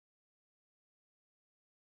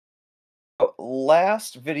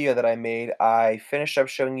last video that I made, I finished up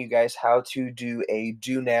showing you guys how to do a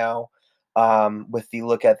do now with the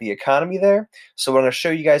look at the economy there. So what I'm going to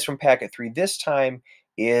show you guys from packet 3 this time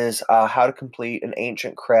is how to complete an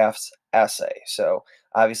ancient crafts essay. So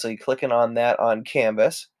obviously clicking on that on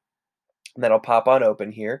Canvas, and that'll pop on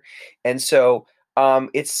open here. And so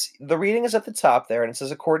it's the reading is at the top there, and it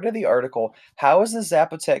says, according to the article, how is the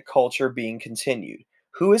Zapotec culture being continued?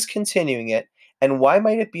 Who is continuing it? And why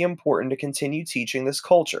might it be important to continue teaching this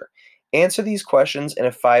culture? Answer these questions in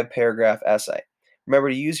a 5-paragraph essay. Remember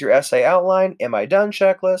to use your essay outline, am I done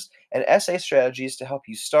checklist, and essay strategies to help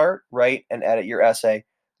you start, write, and edit your essay.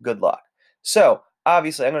 Good luck. So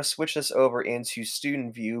obviously, I'm going to switch this over into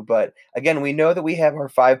student view, but again, we know that we have our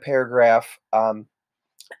 5-paragraph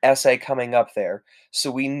essay coming up there. So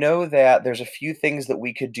we know that there's a few things that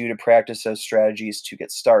we could do to practice those strategies to get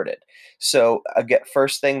started. So again,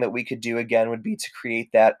 first thing that we could do again would be to create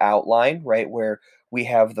that outline, right, where we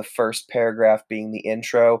have the first paragraph being the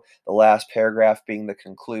intro, the last paragraph being the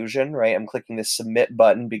conclusion, right? I'm clicking the submit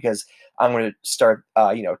button because I'm going to start,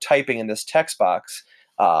 typing in this text box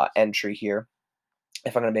entry here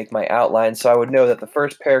if I'm going to make my outline. So I would know that the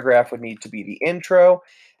first paragraph would need to be the intro,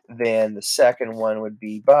 then the second one would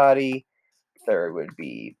be body, third would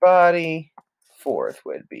be body, fourth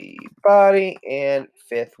would be body, and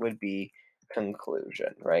fifth would be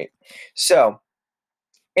conclusion, right? So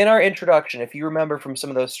in our introduction, if you remember from some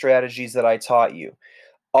of those strategies that I taught you,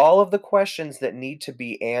 all of the questions that need to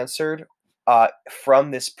be answered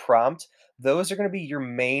from this prompt, those are going to be your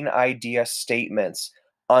main idea statements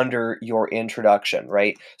under your introduction,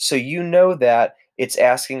 right? So you know that it's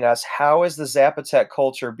asking us, how is the Zapotec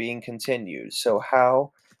culture being continued? So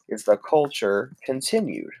how is the culture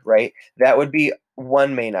continued, right? That would be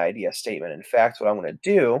one main idea statement. In fact, what I'm going to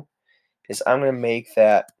do is I'm going to make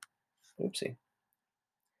that, oopsie,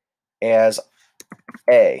 as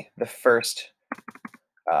the first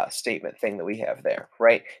statement thing that we have there,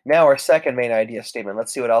 right? Now our second main idea statement,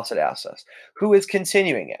 let's see what else it asks us. Who is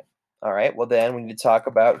continuing it? All right, well then we need to talk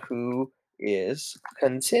about who is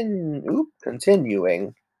continuing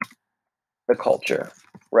the culture,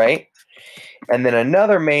 right? And then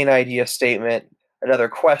another main idea statement, another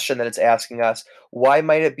question that it's asking us, why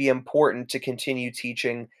might it be important to continue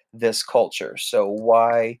teaching this culture? So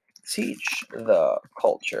why teach the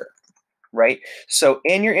culture? Right? So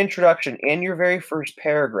in your introduction, in your very first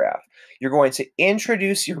paragraph, you're going to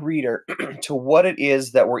introduce your reader to what it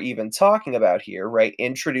is that we're even talking about here, right?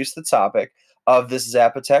 Introduce the topic of this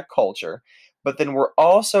Zapotec culture. But then we're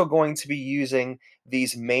also going to be using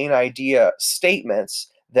these main idea statements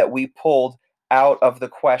that we pulled out of the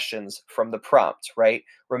questions from the prompt, right?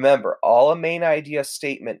 Remember, all a main idea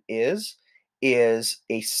statement is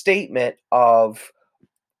a statement of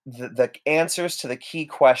the answers to the key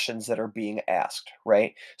questions that are being asked,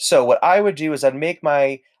 right? So what I would do is I would make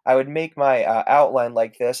my outline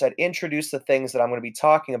like this. I'd introduce the things that I'm going to be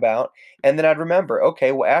talking about, and then I'd remember,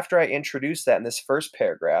 okay, well, after I introduce that in this first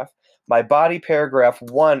paragraph, my body paragraph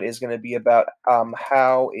 1 is going to be about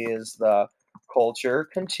how is the culture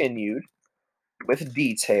continued with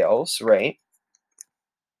details, right?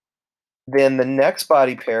 Then the next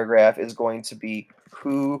body paragraph is going to be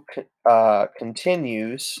who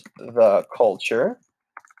continues the culture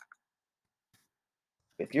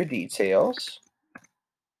with your details.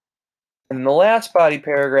 And the last body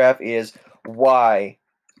paragraph is why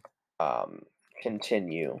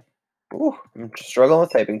continue. Ooh, I'm struggling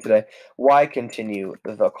with typing today. Why continue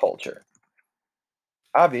the culture?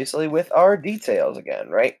 Obviously with our details again,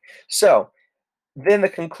 right? So then the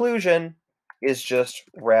conclusion is just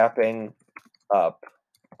wrapping up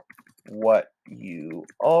what you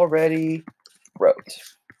already wrote,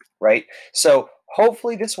 right? So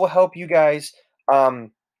hopefully this will help you guys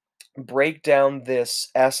break down this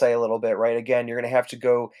essay a little bit, right? Again, you're going to have to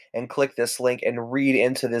go and click this link and read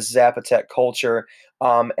into this Zapotec culture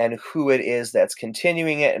and who it is that's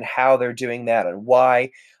continuing it and how they're doing that and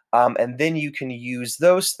why. And then you can use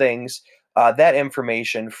those things, that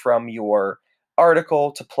information from your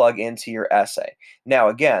article to plug into your essay. Now,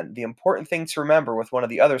 again, the important thing to remember with one of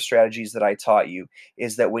the other strategies that I taught you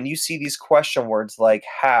is that when you see these question words like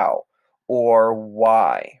how or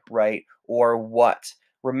why, right, or what,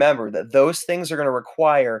 remember that those things are going to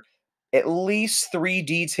require at least 3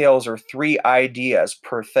 details or 3 ideas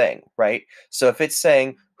per thing, right? So if it's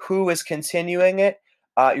saying who is continuing it,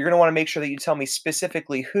 you're going to want to make sure that you tell me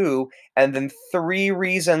specifically who, and then 3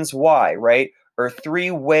 reasons why, right? Or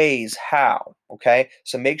 3 ways how, okay?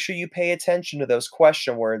 So make sure you pay attention to those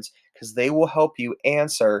question words because they will help you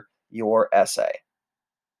answer your essay.